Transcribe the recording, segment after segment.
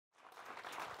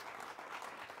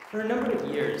For a number of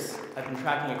years, I've been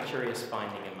tracking a curious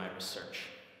finding in my research.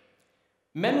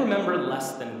 Men remember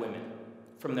less than women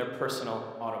from their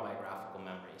personal autobiographical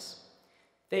memories.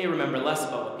 They remember less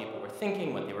about what people were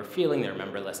thinking, what they were feeling, they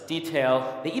remember less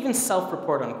detail. They even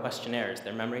self-report on questionnaires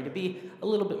their memory to be a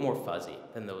little bit more fuzzy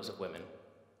than those of women.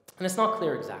 And it's not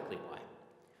clear exactly why.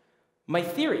 My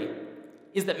theory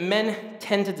is that men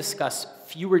tend to discuss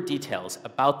fewer details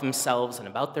about themselves and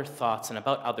about their thoughts and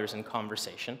about others in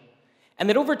conversation, and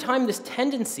that over time this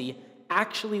tendency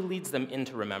actually leads them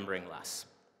into remembering less.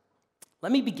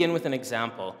 Let me begin with an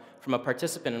example from a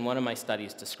participant in one of my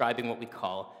studies describing what we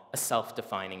call a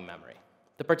self-defining memory.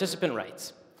 The participant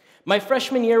writes, "My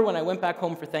freshman year, when I went back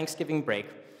home for Thanksgiving break,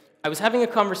 I was having a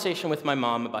conversation with my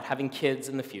mom about having kids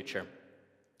in the future.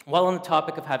 While on the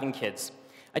topic of having kids,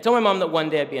 I told my mom that one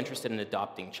day I'd be interested in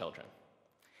adopting children.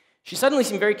 She suddenly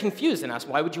seemed very confused and asked,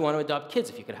 'Why would you want to adopt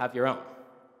kids if you could have your own?'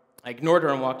 I ignored her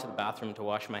and walked to the bathroom to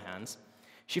wash my hands.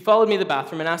 She followed me to the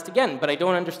bathroom and asked again, 'But I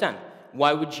don't understand.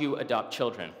 Why would you adopt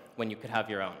children when you could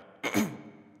have your own?'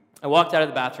 I walked out of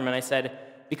the bathroom and I said,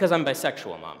 'Because I'm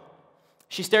bisexual, Mom.'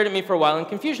 She stared at me for a while in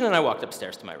confusion and I walked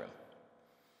upstairs to my room.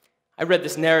 I read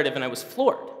this narrative and I was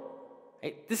floored.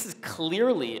 Right? This is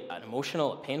clearly an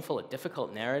emotional, a painful, a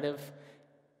difficult narrative.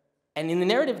 And in the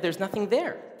narrative, there's nothing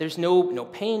there. There's no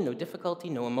pain, no difficulty,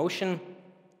 no emotion.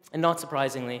 And not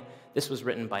surprisingly, this was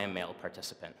written by a male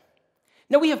participant.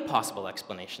 Now, we have possible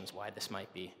explanations why this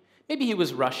might be. Maybe he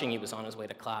was rushing, he was on his way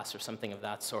to class or something of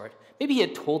that sort. Maybe he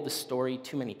had told the story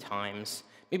too many times.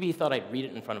 Maybe he thought I'd read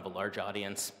it in front of a large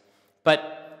audience.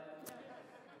 But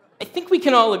I think we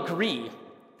can all agree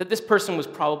that this person was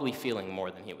probably feeling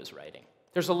more than he was writing.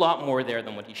 There's a lot more there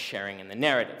than what he's sharing in the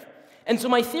narrative. And so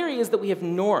my theory is that we have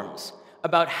norms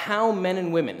about how men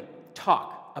and women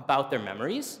talk about their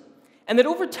memories, and that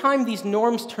over time these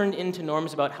norms turned into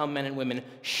norms about how men and women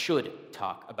should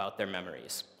talk about their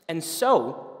memories. And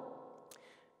so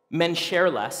men share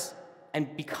less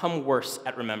and become worse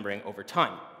at remembering over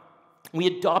time. We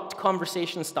adopt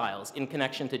conversation styles in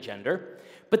connection to gender,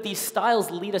 but these styles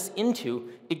lead us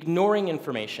into ignoring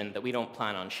information that we don't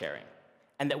plan on sharing,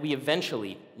 and that we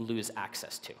eventually lose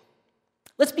access to.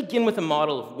 Let's begin with a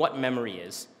model of what memory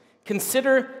is,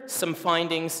 consider some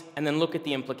findings, and then look at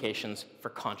the implications for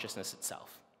consciousness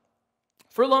itself.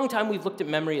 For a long time, we've looked at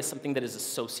memory as something that is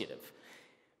associative.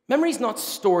 Memory is not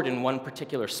stored in one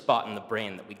particular spot in the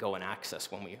brain that we go and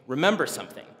access when we remember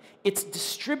something. It's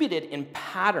distributed in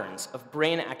patterns of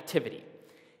brain activity.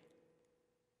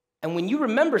 And when you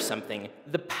remember something,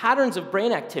 the patterns of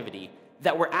brain activity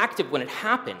that were active when it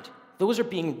happened, those are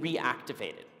being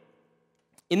reactivated.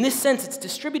 In this sense, it's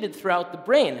distributed throughout the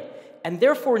brain, and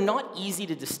therefore not easy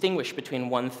to distinguish between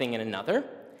one thing and another.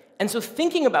 And so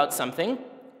thinking about something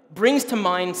brings to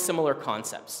mind similar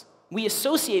concepts. We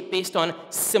associate based on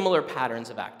similar patterns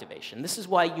of activation. This is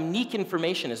why unique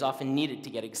information is often needed to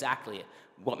get exactly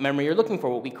what memory you're looking for,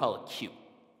 what we call a cue.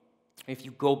 If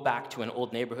you go back to an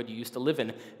old neighborhood you used to live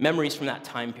in, memories from that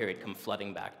time period come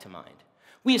flooding back to mind.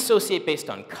 We associate based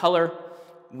on color.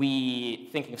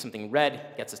 Thinking of something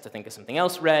red gets us to think of something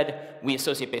else red. We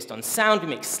associate based on sound. We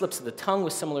make slips of the tongue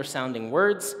with similar sounding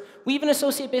words. We even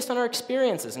associate based on our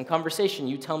experiences in conversation.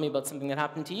 You tell me about something that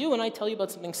happened to you, and I tell you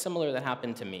about something similar that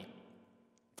happened to me.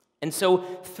 And so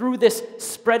through this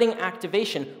spreading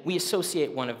activation, we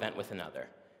associate one event with another.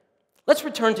 Let's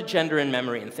return to gender and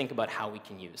memory and think about how we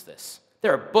can use this.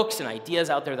 There are books and ideas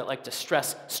out there that like to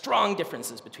stress strong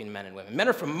differences between men and women. Men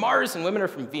are from Mars and women are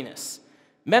from Venus.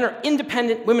 Men are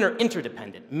independent, women are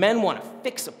interdependent. Men want to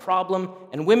fix a problem,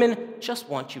 and women just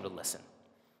want you to listen.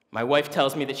 My wife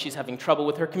tells me that she's having trouble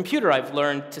with her computer. I've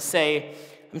learned to say,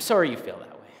 "I'm sorry you feel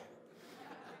that way."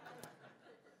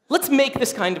 Let's make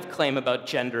this kind of claim about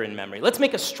gender and memory. Let's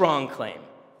make a strong claim.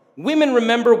 Women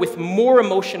remember with more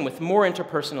emotion, with more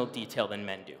interpersonal detail than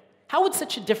men do. How would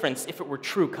such a difference, if it were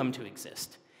true, come to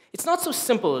exist? It's not so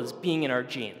simple as being in our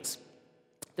genes.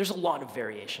 There's a lot of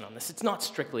variation on this. It's not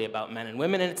strictly about men and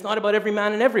women, and it's not about every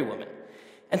man and every woman.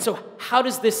 And so how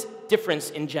does this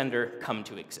difference in gender come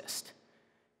to exist?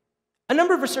 A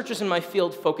number of researchers in my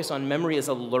field focus on memory as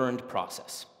a learned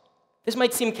process. This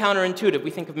might seem counterintuitive.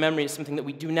 We think of memory as something that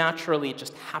we do naturally, it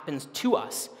just happens to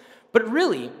us. But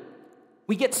really,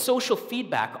 we get social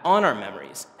feedback on our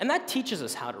memories, and that teaches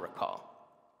us how to recall.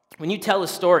 When you tell a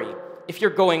story, if you're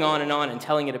going on and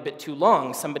telling it a bit too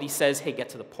long, somebody says, "Hey, get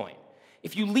to the point."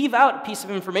 If you leave out a piece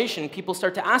of information, people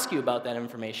start to ask you about that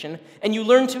information, and you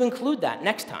learn to include that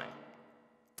next time.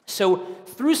 So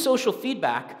through social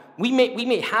feedback, we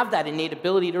may have that innate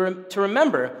ability to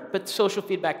remember, but social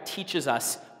feedback teaches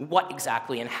us what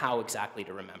exactly and how exactly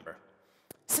to remember.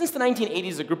 Since the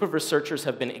 1980s, a group of researchers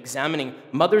have been examining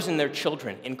mothers and their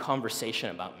children in conversation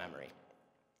about memory.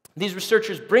 These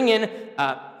researchers bring in,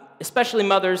 especially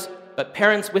mothers, but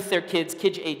parents with their kids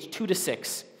aged 2 to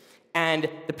 6, and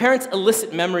the parents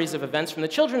elicit memories of events from the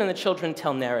children, and the children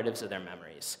tell narratives of their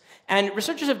memories. And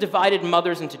researchers have divided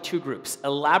mothers into 2 groups,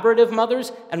 elaborative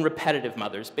mothers and repetitive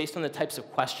mothers, based on the types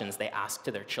of questions they ask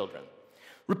to their children.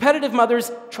 Repetitive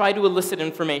mothers try to elicit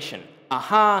information.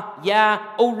 Aha,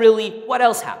 yeah, oh really, what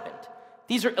else happened?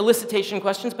 These are elicitation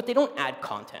questions, but they don't add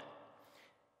content.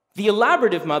 The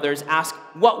elaborative mothers ask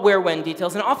what, where, when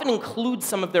details, and often include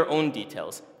some of their own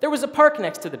details. There was a park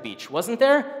next to the beach, wasn't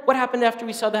there? What happened after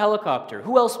we saw the helicopter?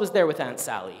 Who else was there with Aunt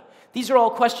Sally? These are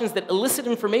all questions that elicit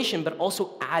information, but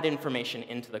also add information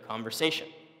into the conversation.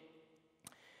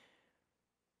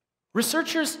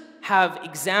 Researchers have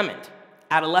examined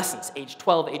adolescents, age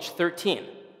 12, age 13,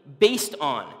 based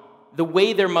on the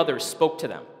way their mothers spoke to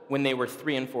them when they were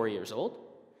 3 and 4 years old,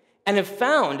 and have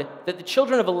found that the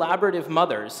children of elaborative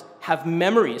mothers have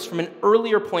memories from an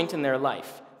earlier point in their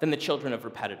life than the children of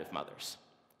repetitive mothers.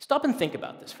 Stop and think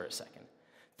about this for a second.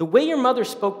 The way your mother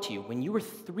spoke to you when you were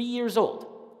 3 years old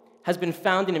has been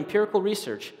found in empirical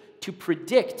research to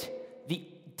predict the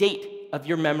date of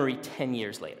your memory 10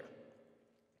 years later.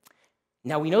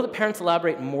 Now, we know that parents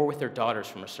elaborate more with their daughters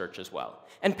from research as well.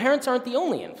 And parents aren't the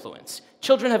only influence.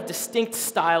 Children have distinct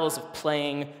styles of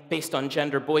playing based on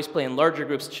gender. Boys play in larger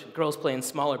groups, girls play in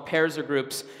smaller pairs or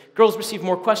groups. Girls receive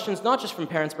more questions, not just from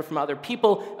parents, but from other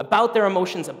people, about their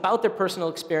emotions, about their personal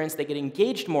experience. They get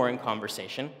engaged more in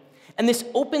conversation. And this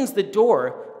opens the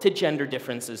door to gender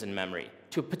differences in memory,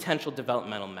 to a potential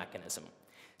developmental mechanism.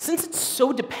 Since it's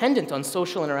so dependent on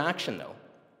social interaction, though,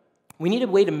 we need a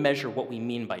way to measure what we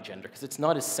mean by gender, because it's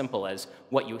not as simple as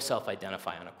what you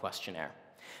self-identify on a questionnaire.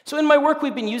 So in my work,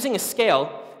 we've been using a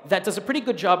scale that does a pretty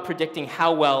good job predicting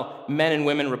how well men and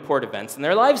women report events in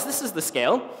their lives. This is the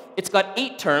scale. It's got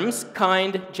 8 terms: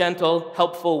 kind, gentle,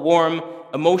 helpful, warm,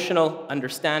 emotional,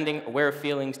 understanding, aware of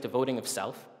feelings, devoting of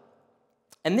self.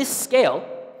 And this scale,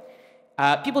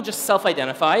 people just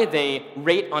self-identify. They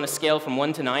rate on a scale from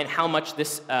 1 to 9 how much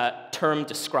this term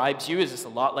describes you. Is this a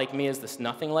lot like me? Is this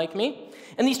nothing like me?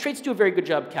 And these traits do a very good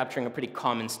job capturing a pretty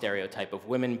common stereotype of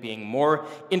women being more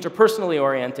interpersonally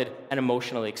oriented and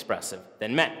emotionally expressive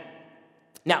than men.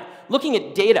 Now, looking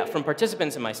at data from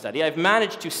participants in my study, I've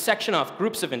managed to section off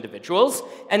groups of individuals,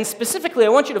 and specifically I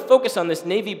want you to focus on this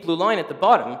navy blue line at the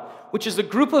bottom, which is a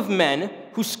group of men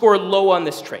who score low on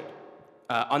this trait.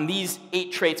 On these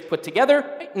 8 traits put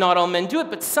together, not all men do it,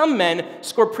 but some men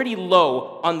score pretty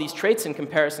low on these traits in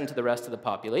comparison to the rest of the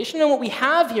population. And what we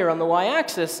have here on the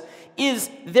y-axis is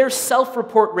their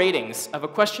self-report ratings of a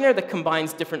questionnaire that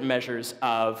combines different measures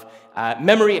of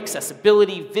memory,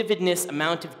 accessibility, vividness,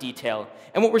 amount of detail.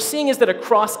 And what we're seeing is that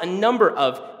across a number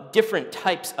of different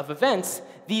types of events,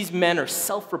 these men are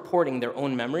self-reporting their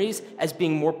own memories as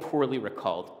being more poorly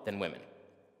recalled than women.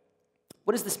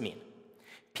 What does this mean?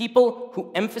 People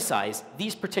who emphasize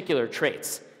these particular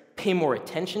traits pay more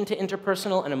attention to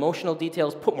interpersonal and emotional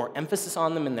details, put more emphasis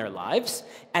on them in their lives,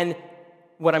 and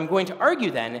what I'm going to argue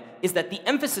then is that the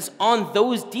emphasis on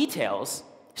those details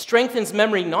strengthens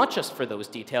memory not just for those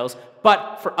details,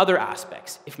 but for other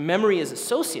aspects. If memory is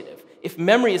associative, if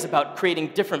memory is about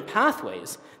creating different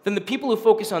pathways, then the people who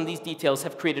focus on these details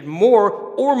have created more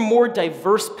or more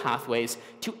diverse pathways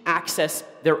to access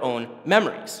their own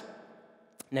memories.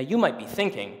 Now, you might be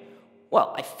thinking,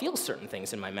 well, I feel certain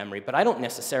things in my memory, but I don't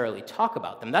necessarily talk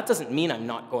about them. That doesn't mean I'm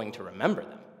not going to remember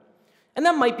them. And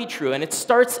that might be true, and it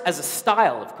starts as a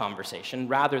style of conversation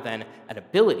rather than an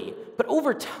ability. But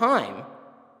over time,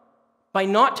 by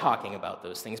not talking about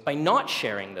those things, by not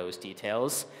sharing those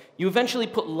details, you eventually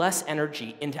put less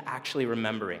energy into actually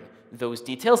remembering those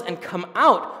details and come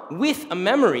out with a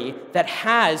memory that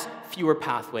has fewer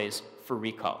pathways for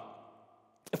recall.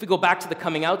 If we go back to the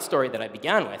coming out story that I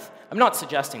began with, I'm not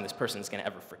suggesting this person is going to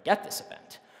ever forget this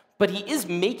event, but he is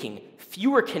making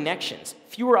fewer connections,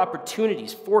 fewer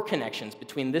opportunities for connections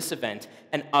between this event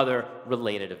and other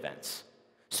related events.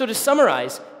 So to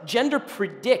summarize, gender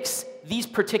predicts these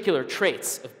particular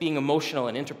traits of being emotional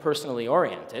and interpersonally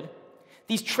oriented.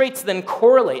 These traits then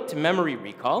correlate to memory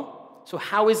recall. So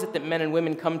how is it that men and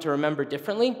women come to remember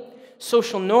differently?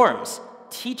 Social norms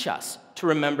teach us to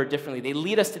remember differently. They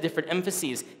lead us to different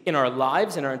emphases in our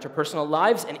lives, in our interpersonal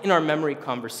lives, and in our memory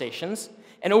conversations.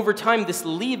 And over time, this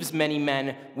leaves many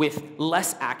men with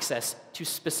less access to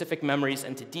specific memories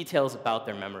and to details about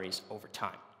their memories over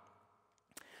time.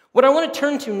 What I want to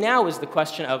turn to now is the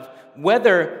question of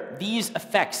whether these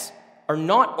effects are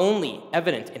not only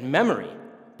evident in memory,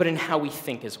 but in how we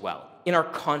think as well, in our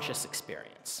conscious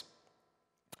experience.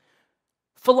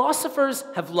 Philosophers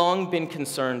have long been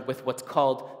concerned with what's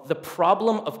called the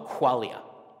problem of qualia.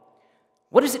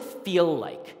 What does it feel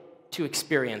like to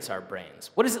experience our brains?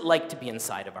 What is it like to be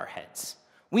inside of our heads?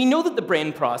 We know that the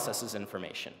brain processes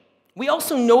information. We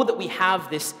also know that we have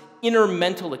this inner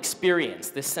mental experience,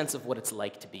 this sense of what it's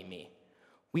like to be me.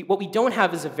 What we don't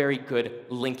have is a very good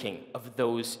linking of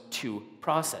those two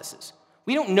processes.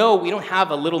 We don't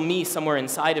have a little me somewhere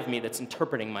inside of me that's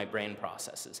interpreting my brain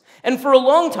processes. And for a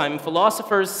long time,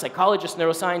 philosophers, psychologists,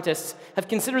 neuroscientists have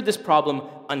considered this problem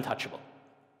untouchable.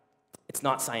 It's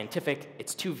not scientific,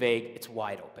 it's too vague, it's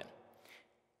wide open.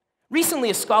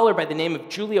 Recently, a scholar by the name of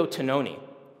Giulio Tononi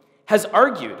has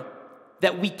argued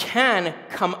that we can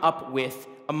come up with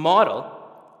a model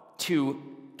to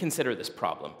consider this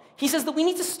problem. He says that we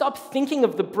need to stop thinking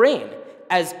of the brain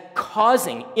as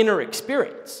causing inner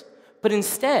experience, but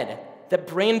instead that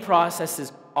brain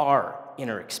processes are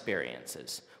inner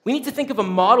experiences. We need to think of a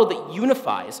model that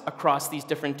unifies across these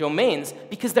different domains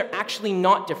because they're actually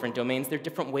not different domains, they're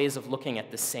different ways of looking at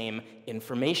the same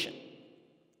information.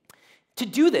 To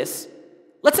do this,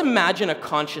 let's imagine a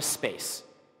conscious space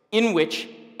in which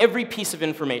every piece of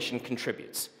information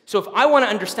contributes. So if I want to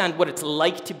understand what it's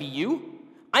like to be you,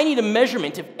 I need a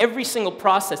measurement of every single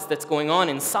process that's going on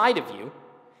inside of you,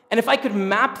 and if I could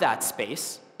map that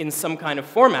space in some kind of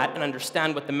format and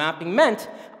understand what the mapping meant,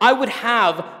 I would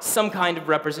have some kind of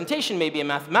representation, maybe a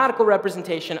mathematical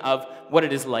representation of what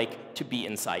it is like to be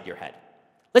inside your head.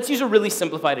 Let's use a really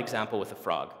simplified example with a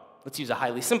frog. Let's use a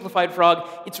highly simplified frog.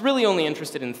 It's really only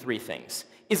interested in three things.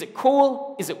 Is it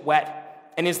cool? Is it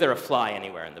wet? And is there a fly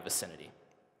anywhere in the vicinity?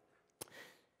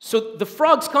 So the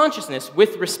frog's consciousness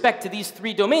with respect to these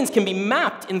three domains can be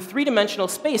mapped in three-dimensional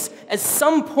space as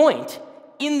some point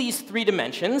in these three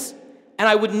dimensions, and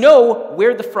I would know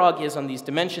where the frog is on these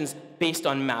dimensions based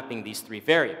on mapping these three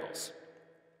variables.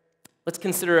 Let's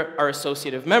consider our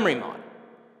associative memory mod.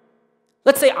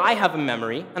 Let's say I have a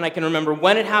memory, and I can remember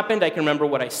when it happened, I can remember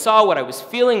what I saw, what I was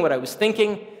feeling, what I was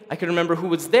thinking, I can remember who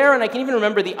was there, and I can even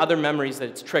remember the other memories that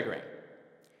it's triggering.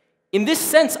 In this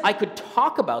sense, I could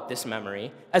talk about this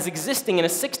memory as existing in a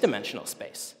six-dimensional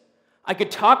space. I could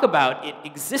talk about it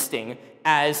existing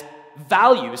as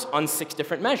values on six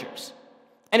different measures.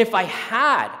 And if I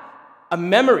had a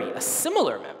memory, a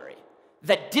similar memory,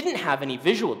 that didn't have any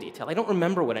visual detail, I don't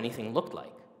remember what anything looked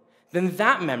like, then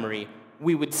that memory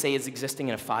we would say is existing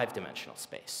in a five-dimensional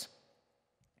space.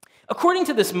 According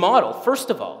to this model, first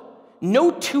of all,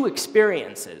 no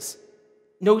experiences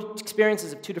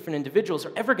of two different individuals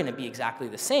are ever going to be exactly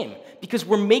the same because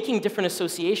we're making different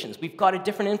associations. We've got a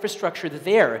different infrastructure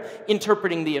there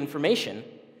interpreting the information.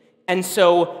 And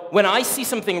so when I see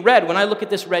something red, when I look at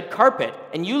this red carpet,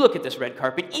 and you look at this red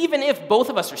carpet, even if both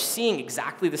of us are seeing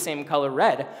exactly the same color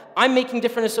red, I'm making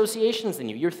different associations than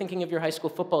you. You're thinking of your high school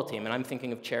football team, and I'm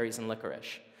thinking of cherries and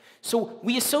licorice. So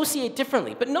we associate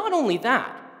differently. But not only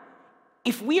that,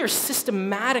 if we are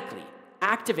systematically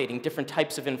activating different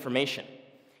types of information,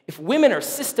 if women are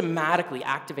systematically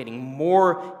activating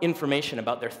more information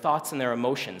about their thoughts and their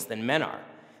emotions than men are,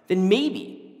 then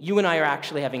maybe you and I are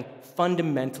actually having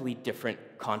fundamentally different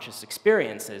conscious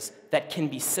experiences that can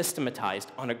be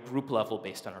systematized on a group level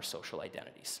based on our social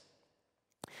identities.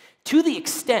 To the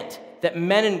extent that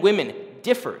men and women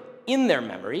differ in their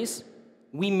memories,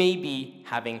 we may be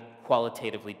having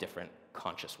qualitatively different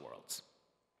conscious worlds.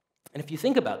 And if you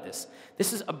think about this,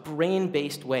 this is a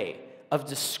brain-based way of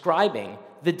describing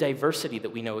the diversity that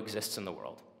we know exists in the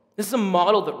world. This is a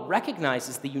model that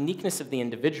recognizes the uniqueness of the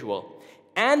individual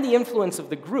and the influence of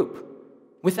the group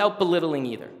without belittling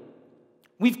either.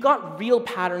 We've got real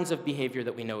patterns of behavior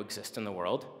that we know exist in the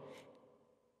world,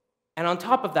 and on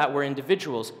top of that, we're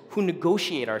individuals who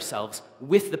negotiate ourselves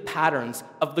with the patterns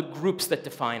of the groups that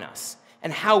define us.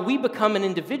 And how we become an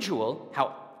individual,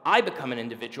 how I become an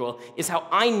individual, is how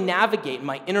I navigate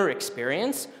my inner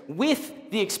experience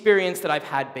with the experience that I've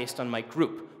had based on my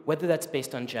group, whether that's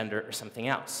based on gender or something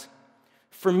else.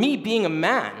 For me, being a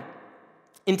man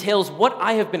entails what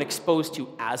I have been exposed to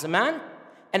as a man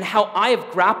and how I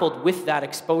have grappled with that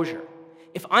exposure.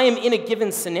 If I am in a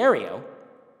given scenario,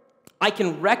 I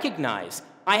can recognize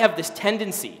I have this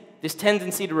tendency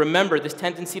to remember, this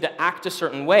tendency to act a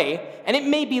certain way, and it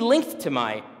may be linked to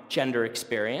my gender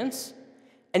experience.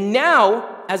 And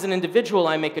now, as an individual,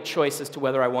 I make a choice as to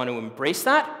whether I want to embrace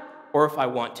that or if I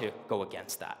want to go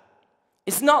against that.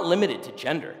 It's not limited to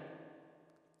gender.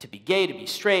 To be gay, to be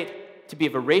straight, to be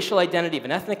of a racial identity, of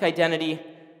an ethnic identity,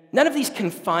 none of these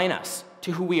confine us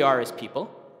to who we are as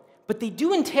people, but they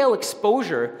do entail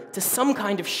exposure to some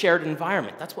kind of shared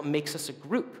environment. That's what makes us a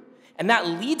group. And that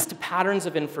leads to patterns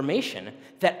of information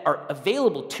that are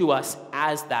available to us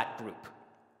as that group.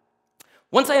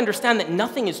 Once I understand that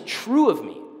nothing is true of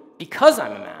me because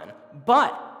I'm a man,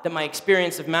 but that my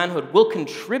experience of manhood will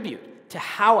contribute to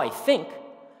how I think,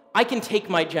 I can take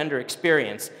my gender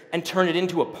experience and turn it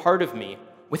into a part of me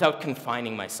without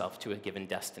confining myself to a given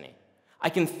destiny. I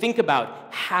can think about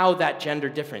how that gender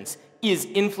difference is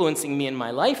influencing me in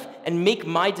my life and make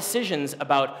my decisions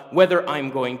about whether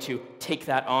I'm going to take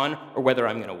that on or whether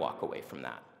I'm going to walk away from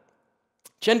that.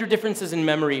 Gender differences in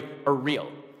memory are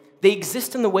real. They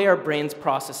exist in the way our brains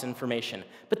process information,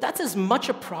 but that's as much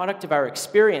a product of our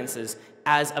experiences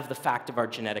as of the fact of our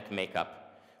genetic makeup.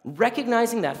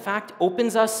 Recognizing that fact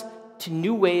opens us to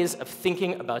new ways of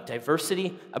thinking about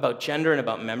diversity, about gender, and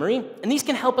about memory, and these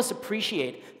can help us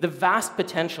appreciate the vast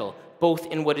potential both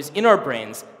in what is in our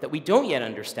brains that we don't yet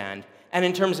understand, and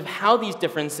in terms of how these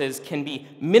differences can be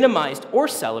minimized or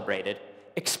celebrated,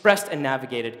 expressed and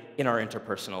navigated in our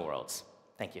interpersonal worlds.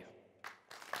 Thank you.